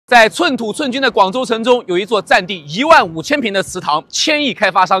在寸土寸金的广州城中，有一座占地15000平的祠堂，千亿开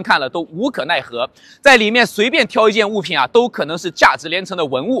发商看了都无可奈何。在里面随便挑一件物品啊，都可能是价值连城的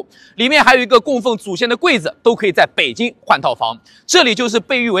文物。里面还有一个供奉祖先的柜子，都可以在北京换套房。这里就是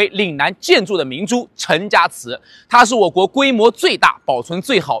被誉为岭南建筑的明珠陈家祠，它是我国规模最大、保存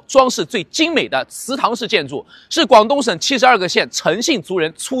最好、装饰最精美的祠堂式建筑，是广东省72个县陈姓族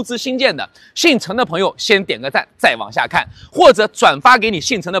人出资兴建的。姓陈的朋友先点个赞，再往下看，或者转发给你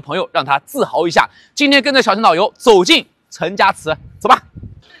姓陈的朋友，让他自豪一下。今天跟着小陈导游走进陈家祠，走吧。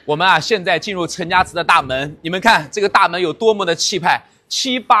我们现在进入陈家祠的大门，你们看这个大门有多么的气派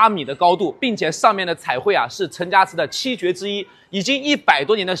，7、8米的高度，并且上面的彩绘是陈家祠的7绝之一，已经100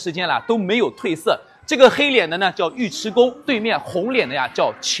多年的时间了都没有褪色。这个黑脸的呢叫尉迟恭，对面红脸的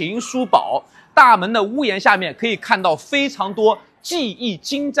叫秦叔宝。大门的屋檐下面可以看到非常多技艺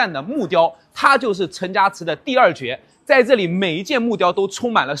精湛的木雕，它就是陈家祠的第2绝。在这里每一件木雕都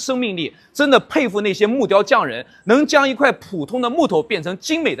充满了生命力，真的佩服那些木雕匠人，能将一块普通的木头变成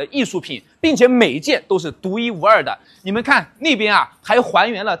精美的艺术品，并且每一件都是独一无二的。你们看那边还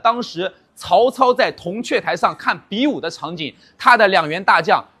还原了当时曹操在铜雀台上看比武的场景，他的2员大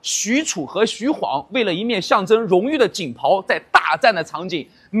将许褚和徐晃为了一面象征荣誉的锦袍在大战的场景，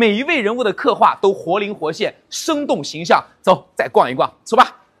每一位人物的刻画都活灵活现，生动形象。走，再逛一逛，走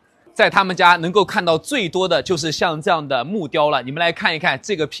吧。在他们家能够看到最多的就是像这样的木雕了，你们来看一看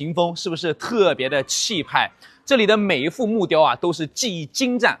这个屏风是不是特别的气派？这里的每一幅木雕都是技艺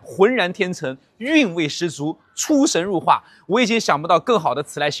精湛，浑然天成，韵味十足，出神入化。我已经想不到更好的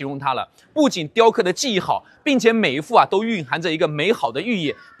词来形容它了。不仅雕刻的技艺好，并且每一幅都蕴含着一个美好的寓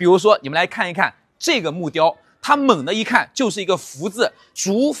意。比如说，你们来看一看这个木雕，它猛的一看就是一个福字，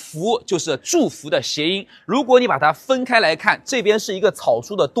祝福就是祝福的谐音。如果你把它分开来看，这边是一个草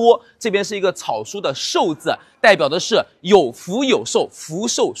书的多，这边是一个草书的寿字，代表的是有福有寿，福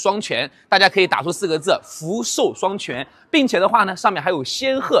寿双全。大家可以打出4个字，福寿双全。并且的话呢，上面还有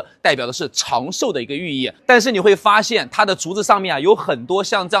仙鹤，代表的是长寿的一个寓意。但是你会发现它的竹子上面有很多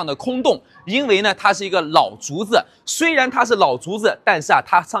像这样的空洞，因为呢它是一个老竹子，虽然它是老竹子，但是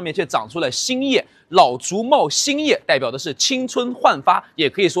它上面却长出了新叶。老竹冒新叶，代表的是青春焕发，也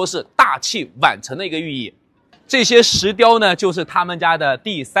可以说是大器晚成的一个寓意。这些石雕呢，就是他们家的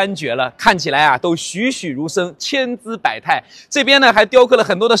第3绝了，看起来都栩栩如生，千姿百态。这边呢还雕刻了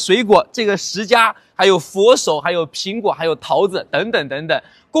很多的水果，这个释迦，还有佛手，还有苹果，还有桃子等等等等。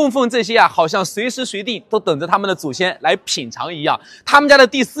供奉这些好像随时随地都等着他们的祖先来品尝一样。他们家的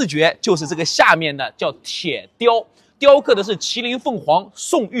第4绝就是这个下面的，叫铁雕，雕刻的是麒麟凤凰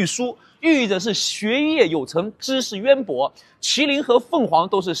送玉书，寓意着是学业有成，知识渊博。麒麟和凤凰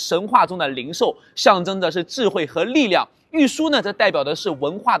都是神话中的灵兽，象征的是智慧和力量。玉书呢，则代表的是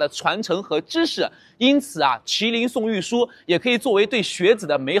文化的传承和知识。因此麒麟送玉书也可以作为对学子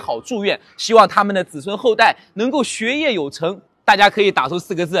的美好祝愿，希望他们的子孙后代能够学业有成。大家可以打出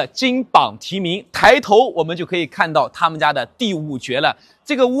4个字，金榜题名。抬头我们就可以看到他们家的第5绝了。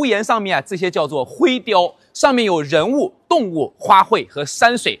这个屋檐上面这些叫做灰雕，上面有人物、动物、花卉和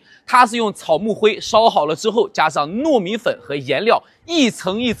山水。它是用草木灰烧好了之后，加上糯米粉和颜料，一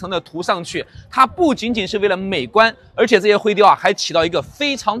层一层的涂上去。它不仅仅是为了美观，而且这些灰雕还起到一个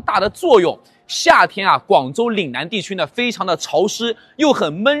非常大的作用。夏天广州岭南地区呢非常的潮湿，又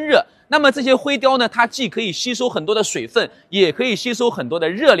很闷热。那么这些灰雕呢，它既可以吸收很多的水分，也可以吸收很多的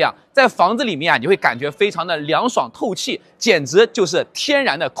热量，在房子里面你会感觉非常的凉爽透气，简直就是天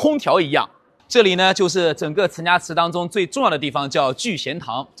然的空调一样。这里呢，就是整个陈家祠当中最重要的地方，叫聚贤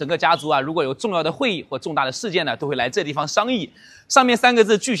堂。整个家族如果有重要的会议或重大的事件呢，都会来这地方商议。上面3个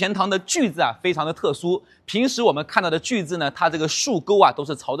字聚贤堂的聚字非常的特殊。平时我们看到的聚字呢，它这个竖钩都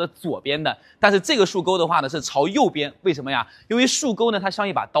是朝着左边的，但是这个竖钩的话呢是朝右边。为什么呀？因为竖钩呢它像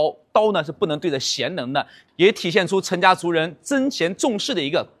一把刀，刀呢是不能对着贤能的，也体现出陈家族人珍贤重视的一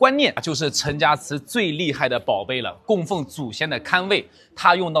个观念，就是陈家祠最厉害的宝贝了，供奉祖先的龛位。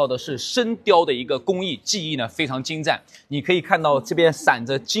它用到的是生雕的一个工艺，技艺呢非常精湛。你可以看到这边闪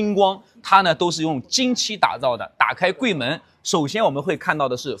着金光，它呢都是用金漆打造的。打开柜门，首先我们会看到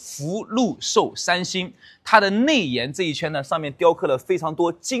的是福禄寿3星，它的内檐这一圈呢，上面雕刻了非常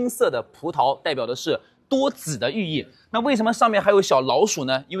多金色的葡萄，代表的是多子的寓意。那为什么上面还有小老鼠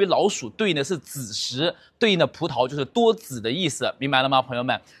呢？因为老鼠对应的是子时，对应的葡萄就是多子的意思，明白了吗，朋友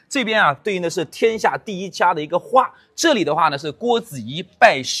们？这边对应的是天下第1家的一个画，这里的话呢是郭子仪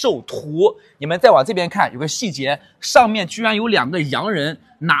拜寿图。你们再往这边看，有个细节，上面居然有2个洋人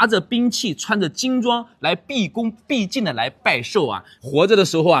拿着兵器，穿着金装来毕恭毕敬的来拜寿活着的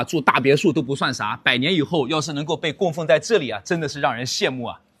时候住大别墅都不算啥，100年以后要是能够被供奉在这里真的是让人羡慕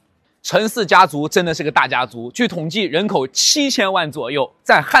陈氏家族真的是个大家族，据统计人口7000万左右，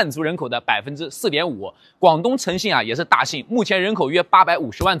占汉族人口的4.5%。广东陈姓也是大姓，目前人口约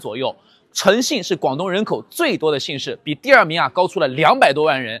850万左右。陈姓是广东人口最多的姓氏，比第2名高出了200多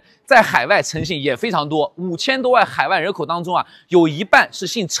万人。在海外陈姓也非常多，5000多万海外人口当中有一半是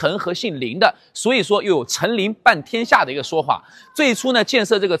姓陈和姓林的，所以说又有陈林半天下的一个说法。最初呢，建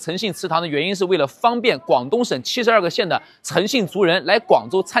设这个陈姓祠堂的原因是为了方便广东省72个县的陈姓族人来广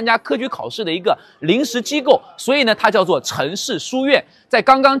州参加科举考试的一个临时机构，所以呢，它叫做陈氏书院。在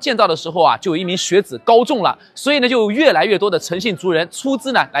刚刚建造的时候就有一名学子高中了，所以呢，就有越来越多的陈姓族人出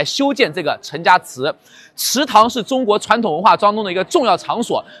资呢来修建这个陈家祠。祠堂是中国传统文化当中的一个重要场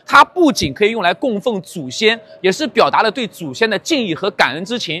所，它不仅可以用来供奉祖先，也是表达了对祖先的敬意和感恩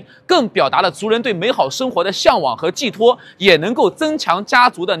之情，更表达了族人对美好生活的向往和寄托，也能够增强家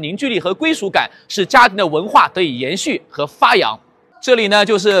族的凝聚力和归属感，使家庭的文化得以延续和发扬。这里呢，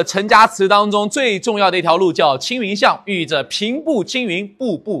就是陈家祠当中最重要的一条路，叫青云巷，寓意着平步青云，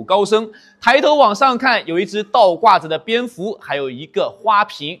步步高升。抬头往上看，有一只倒挂着的蝙蝠，还有一个花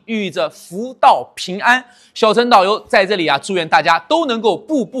瓶，寓意着福到平安。小陈导游在这里祝愿大家都能够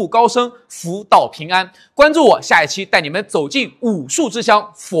步步高升，福到平安。关注我，下一期带你们走进武术之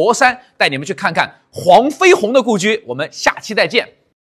乡佛山，带你们去看看黄飞鸿的故居。我们下期再见。